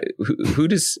 What about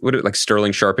like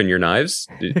Sterling sharpen your knives?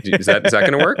 Is that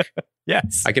going to work?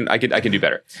 Yes, I can do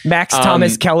better. Max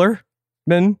Thomas Kellerman.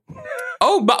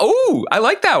 I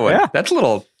like that one. Yeah. That's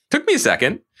took me a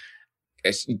second.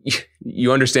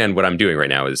 You understand what I'm doing right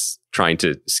now is trying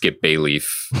to skip bay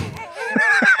leaf.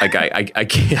 Like I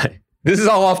can't. This is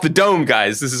all off the dome,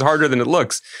 guys. This is harder than it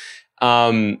looks.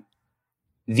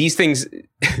 These things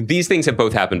have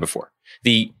both happened before.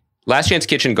 The Last Chance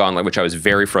Kitchen Gauntlet, which I was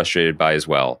very frustrated by as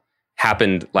well,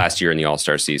 happened last year in the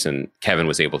All-Star season. Kevin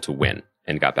was able to win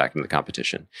and got back into the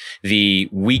competition.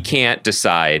 We can't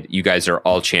decide, you guys are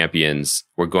all champions,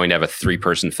 we're going to have a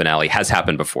 3-person finale, has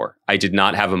happened before. I did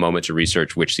not have a moment to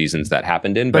research which seasons that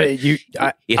happened in, but it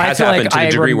has happened to the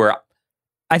degree where...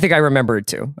 I think I remember it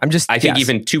too. I think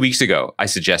even 2 weeks ago, I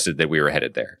suggested that we were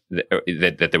headed there,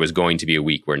 that there was going to be a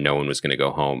week where no one was going to go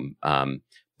home.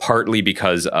 Partly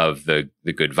because of the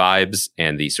good vibes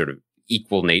and the sort of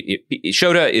equal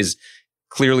Shota is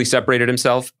clearly separated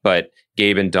himself, but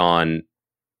Gabe and Dawn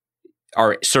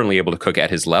are certainly able to cook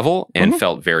at his level and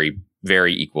felt very,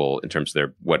 very equal in terms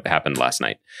of what happened last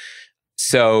night.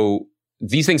 So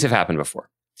these things have happened before.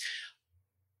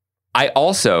 I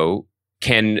also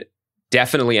can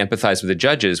definitely empathize with the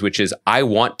judges, which is I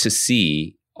want to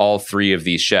see all 3 of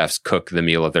these chefs cook the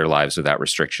meal of their lives without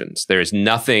restrictions. There is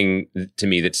nothing to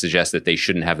me that suggests that they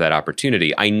shouldn't have that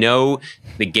opportunity. I know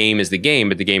the game is the game,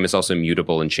 but the game is also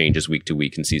mutable and changes week to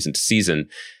week and season to season.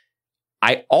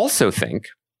 I also think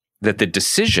that the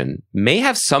decision may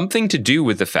have something to do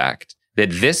with the fact that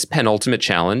this penultimate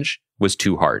challenge was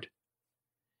too hard.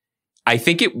 I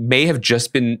think it may have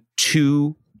just been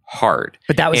too hard.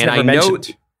 But that was never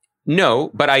mentioned. No,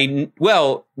 but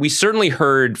we certainly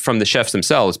heard from the chefs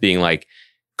themselves being like,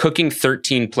 cooking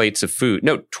 13 plates of food,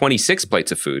 26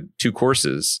 plates of food, 2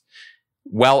 courses,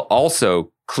 while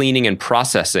also cleaning and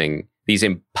processing these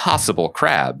impossible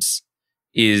crabs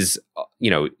is,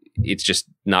 it's just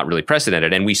not really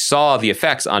precedented. And we saw the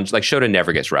effects on, like, Shota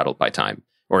never gets rattled by time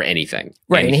or anything.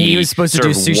 Right, and he was supposed to do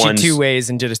sushi 2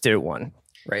 ways and just did it 1.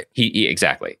 Right. He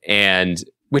exactly. And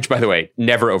which, by the way,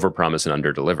 never overpromise and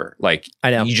underdeliver. Like, I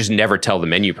know. You just never tell the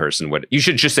menu person what you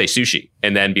should just say sushi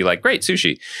and then be like, great,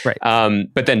 sushi. Right.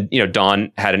 But then,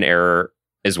 Dawn had an error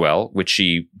as well, which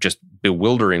she just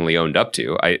bewilderingly owned up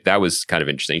to. That was kind of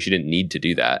interesting. She didn't need to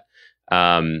do that.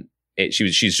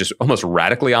 She's just almost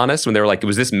radically honest when they were like,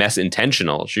 was this mess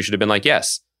intentional? She should have been like,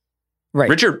 yes. Right.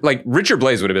 Richard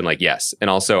Blaze would have been like, yes. And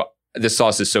also, the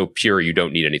sauce is so pure, you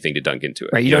don't need anything to dunk into it.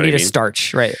 Right. You don't need a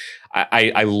starch. Right.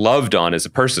 I love Dawn as a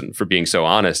person for being so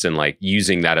honest and like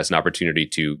using that as an opportunity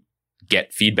to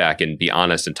get feedback and be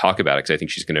honest and talk about it, because I think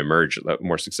she's going to emerge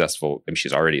more successful. I mean,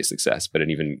 she's already a success, but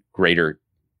an even greater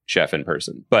chef in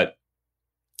person.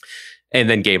 And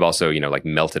then Gabe also, like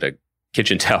melted a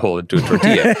kitchen towel into a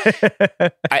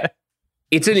tortilla.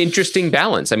 It's an interesting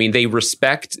balance. I mean, they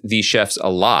respect these chefs a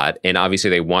lot, and obviously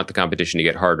they want the competition to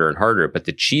get harder and harder. But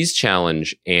the cheese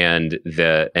challenge and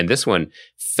this one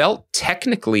felt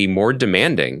technically more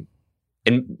demanding.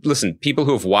 And listen, people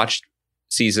who have watched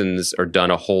seasons or done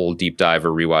a whole deep dive or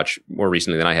rewatch more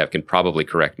recently than I have can probably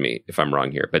correct me if I'm wrong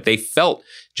here. But they felt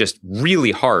just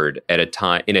really hard at a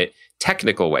time in a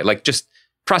technical way, like just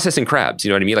processing crabs. You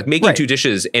know what I mean? Like making two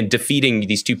dishes and defeating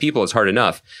these two people is hard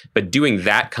enough, but doing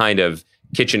that kind of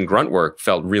kitchen grunt work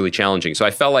felt really challenging. So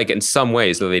I felt like in some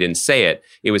ways, though they didn't say it,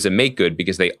 it was a make good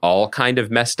because they all kind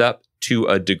of messed up to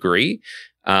a degree.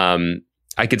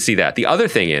 I could see that. The other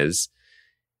thing is,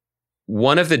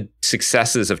 one of the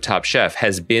successes of Top Chef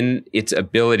has been its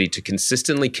ability to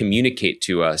consistently communicate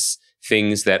to us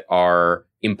things that are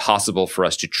impossible for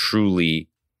us to truly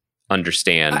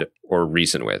understand or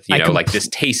reason with. Like this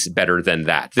tastes better than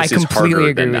that. This is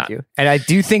harder than that. You. And I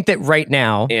do think that right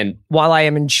now, and while I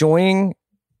am enjoying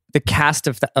the cast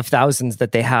of thousands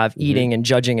that they have eating and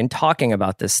judging and talking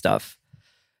about this stuff,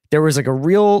 there was like a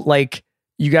real, like,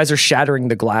 you guys are shattering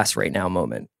the glass right now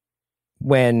moment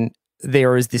when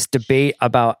there is this debate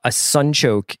about a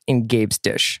sunchoke in Gabe's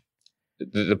dish.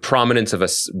 The prominence of a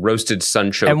roasted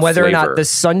sunchoke and whether flavor. Or not the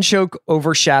sunchoke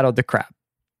overshadowed the crab.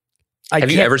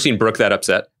 Have you ever seen Brooke that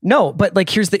upset? No, but like,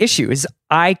 here's the issue is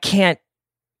I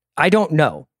don't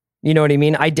know. You know what I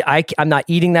mean? I'm not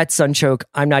eating that sunchoke.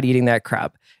 I'm not eating that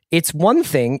crab. It's one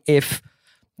thing if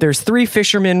there's 3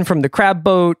 fishermen from the crab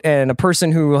boat and a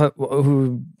person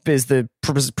who is the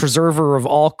preserver of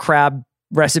all crab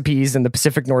recipes in the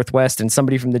Pacific Northwest and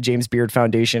somebody from the James Beard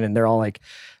Foundation, and they're all like,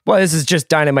 well, this is just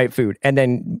dynamite food. And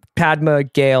then Padma,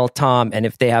 Gail, Tom, and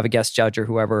if they have a guest judge or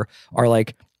whoever, are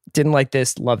like, didn't like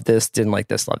this, love this, didn't like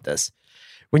this, love this.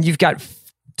 When you've got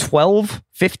 12,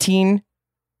 15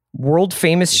 world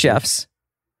famous chefs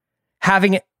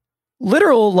having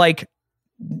literal, like,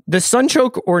 the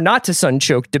sunchoke or not to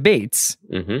sunchoke debates,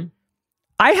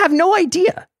 I have no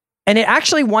idea. And it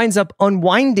actually winds up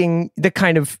unwinding the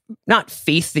kind of, not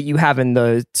faith that you have in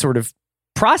the sort of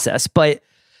process, but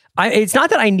it's not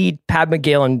that I need Padma,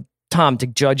 Gail, and Tom to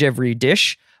judge every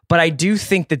dish, but I do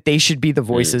think that they should be the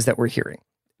voices that we're hearing.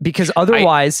 Because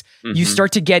otherwise you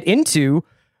start to get into,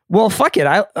 well, fuck it.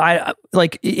 I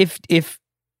like if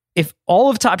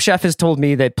all of Top Chef has told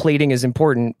me that plating is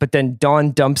important, but then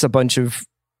Dawn dumps a bunch of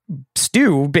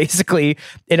stew basically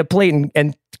in a plate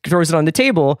and throws it on the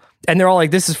table, and they're all like,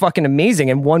 this is fucking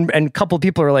amazing. And a couple of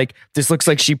people are like, this looks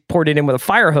like she poured it in with a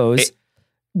fire hose.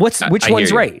 Which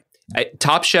one's right?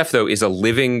 Top Chef, though, is a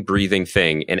living, breathing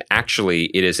thing. And actually,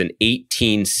 it is an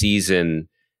 18-season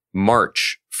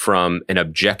march from an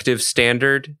objective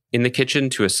standard in the kitchen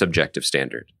to a subjective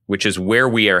standard, which is where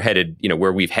we are headed,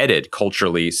 where we've headed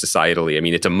culturally, societally. I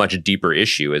mean, it's a much deeper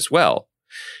issue as well.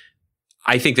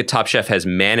 I think that Top Chef has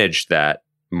managed that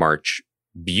march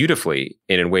beautifully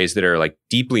and in ways that are like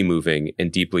deeply moving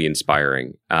and deeply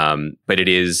inspiring. But it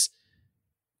is,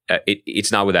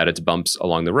 it's not without its bumps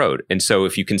along the road. And so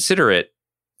if you consider it,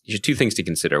 there's 2 things to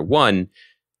consider. One,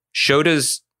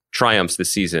 Shota's triumphs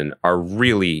this season are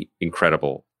really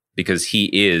incredible because he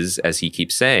is, as he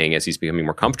keeps saying, as he's becoming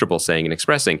more comfortable saying and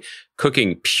expressing,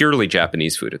 cooking purely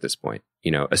Japanese food at this point.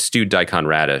 A stewed daikon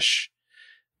radish.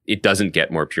 It doesn't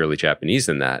get more purely Japanese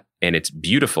than that. And it's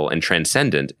beautiful and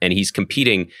transcendent. And he's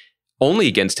competing only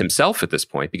against himself at this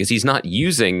point because he's not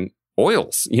using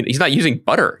oils. He's not using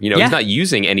butter. He's not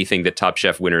using anything that Top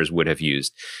Chef winners would have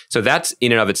used. So that's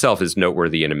in and of itself is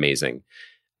noteworthy and amazing.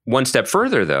 One step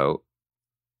further, though,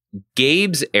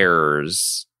 Gabe's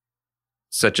errors,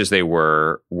 such as they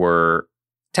were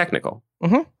technical.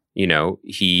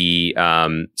 He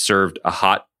served a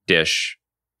hot dish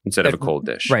instead of a cold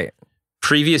dish. Right.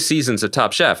 Previous seasons of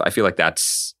Top Chef, I feel like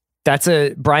that's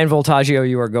a Brian Voltaggio,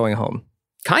 you are going home.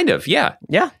 Kind of, yeah.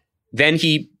 Yeah. Then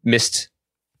he missed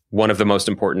one of the most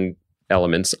important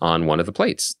elements on one of the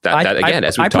plates. That again,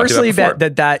 as we've talked about before. I personally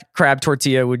bet that crab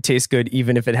tortilla would taste good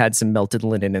even if it had some melted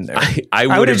linen in there. I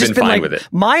would have been fine with it.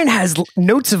 Mine has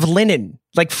notes of linen,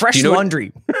 like fresh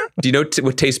laundry. Do you know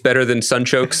what tastes better than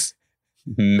sunchokes?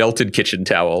 Melted kitchen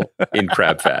towel in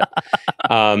crab fat.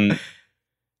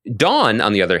 Dawn,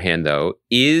 on the other hand, though,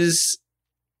 is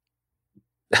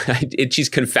she's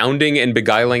confounding and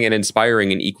beguiling and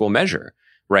inspiring in equal measure,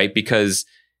 right? Because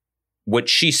what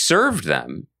she served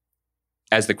them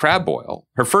as the crab boil.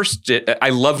 Her first, I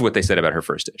loved what they said about her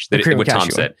first dish. What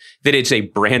Tom said, that it's a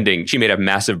branding. She made a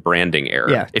massive branding error.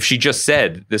 Yeah. If she just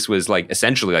said this was like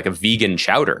essentially like a vegan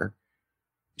chowder,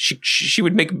 she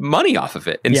would make money off of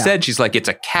it. Instead, she's like, it's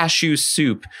a cashew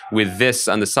soup with this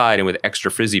on the side and with extra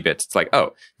frizzy bits. It's like,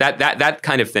 oh, that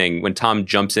kind of thing. When Tom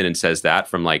jumps in and says that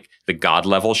from like the God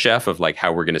level chef of like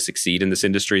how we're going to succeed in this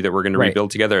industry that we're going to rebuild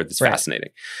together, it's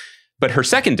fascinating. But her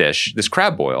second dish, this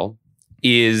crab boil,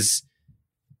 is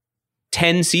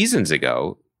 10 seasons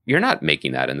ago. You're not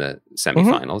making that in the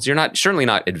semifinals. You're certainly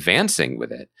not advancing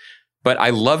with it. But I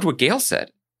loved what Gail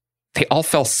said. They all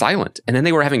fell silent, and then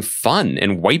they were having fun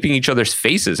and wiping each other's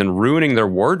faces and ruining their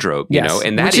wardrobe, you know,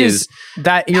 and that is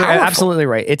that you're powerful. Absolutely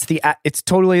right. It's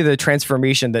totally the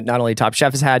transformation that not only Top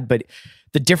Chef has had, but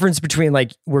the difference between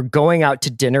like we're going out to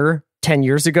dinner 10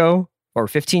 years ago or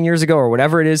 15 years ago or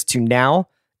whatever it is to now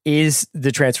is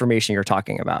the transformation you're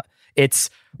talking about. It's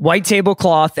white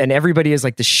tablecloth, and everybody is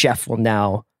like the chef will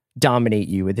now dominate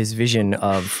you with his vision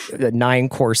of the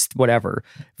 9-course whatever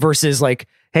versus like,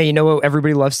 hey, you know what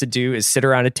everybody loves to do is sit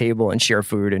around a table and share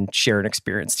food and share an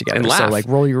experience together. And laugh. So like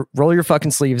roll your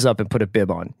fucking sleeves up and put a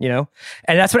bib on, you know?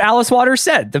 And that's what Alice Waters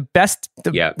said.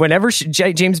 Whenever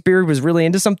James Beard was really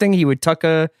into something, he would tuck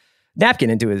a napkin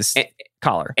into his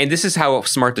collar. And this is how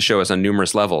smart the show is on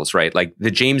numerous levels, right? Like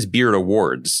the James Beard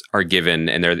Awards are given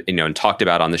and they're, you know, and talked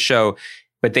about on the show,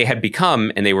 but they had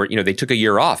become, and they were, you know, they took a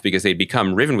year off because they'd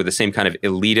become riven with the same kind of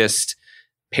elitist,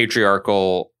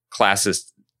 patriarchal,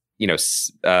 classist, you know,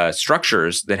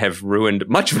 structures that have ruined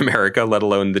much of America, let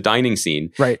alone the dining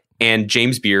scene. Right. And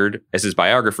James Beard, as his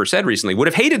biographer said recently, would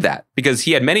have hated that because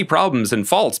he had many problems and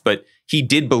faults, but he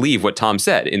did believe what Tom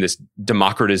said in this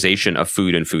democratization of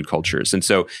food and food cultures. And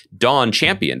so Dawn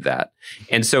championed that.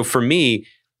 And so for me,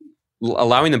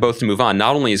 allowing them both to move on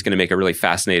not only is going to make a really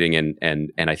fascinating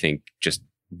and I think just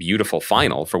beautiful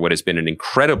final for what has been an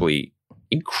incredibly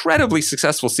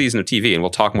successful season of TV. And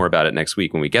we'll talk more about it next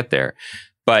week when we get there.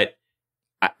 But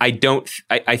I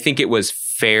think it was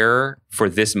fair for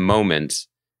this moment,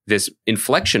 this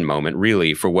inflection moment,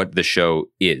 really, for what the show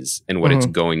is and what it's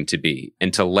going to be.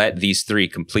 And to let these three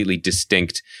completely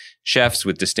distinct chefs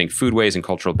with distinct foodways and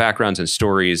cultural backgrounds and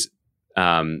stories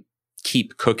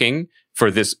keep cooking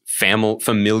for this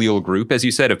familial group, as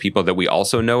you said, of people that we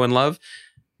also know and love.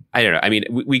 I don't know. I mean,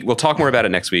 we'll talk more about it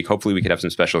next week. Hopefully we could have some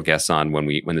special guests on when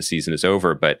the season is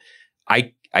over. But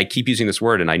I keep using this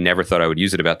word, and I never thought I would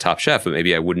use it about Top Chef, but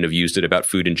maybe I wouldn't have used it about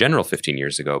food in general 15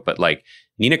 years ago. But like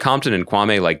Nina Compton and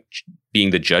Kwame, like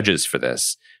being the judges for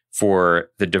this, for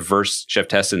the diverse chef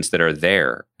testants that are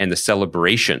there and the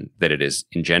celebration that it is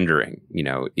engendering, you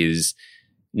know, is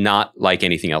not like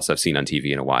anything else I've seen on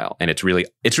TV in a while. And it's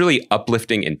really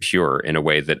uplifting and pure in a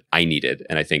way that I needed.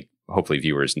 And I think hopefully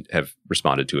viewers have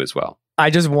responded to as well. I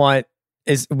just want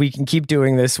is we can keep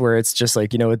doing this where it's just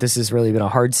like, you know what, this has really been a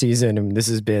hard season and this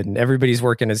has been, everybody's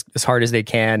working as hard as they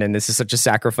can. And this is such a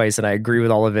sacrifice. And I agree with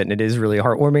all of it. And it is really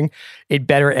heartwarming. It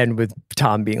better end with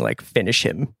Tom being like, finish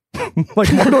him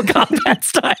like Mortal Kombat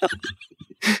style.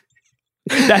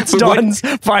 That's Dawn's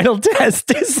final test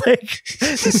is like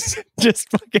just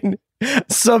fucking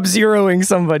sub-zeroing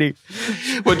somebody.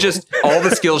 Well, just all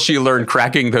the skills she learned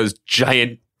cracking those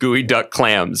giant gooey duck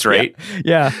clams, right?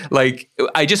 Yeah. Like,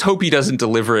 I just hope he doesn't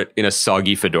deliver it in a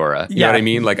soggy fedora. You know what I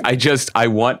mean? Like, I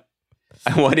want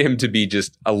him to be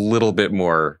just a little bit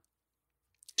more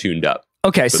tuned up.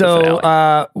 Okay,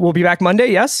 so we'll be back Monday,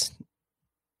 yes?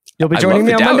 You'll be joining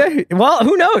me on Monday? Well,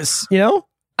 who knows, you know?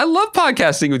 I love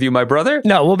podcasting with you, my brother.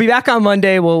 No, we'll be back on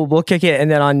Monday. We'll kick it. And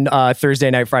then on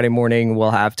Thursday night, Friday morning, we'll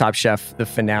have Top Chef, the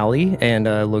finale, and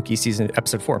Loki season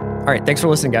episode 4. All right. Thanks for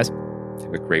listening, guys.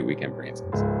 Have a great weekend,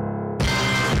 Francis.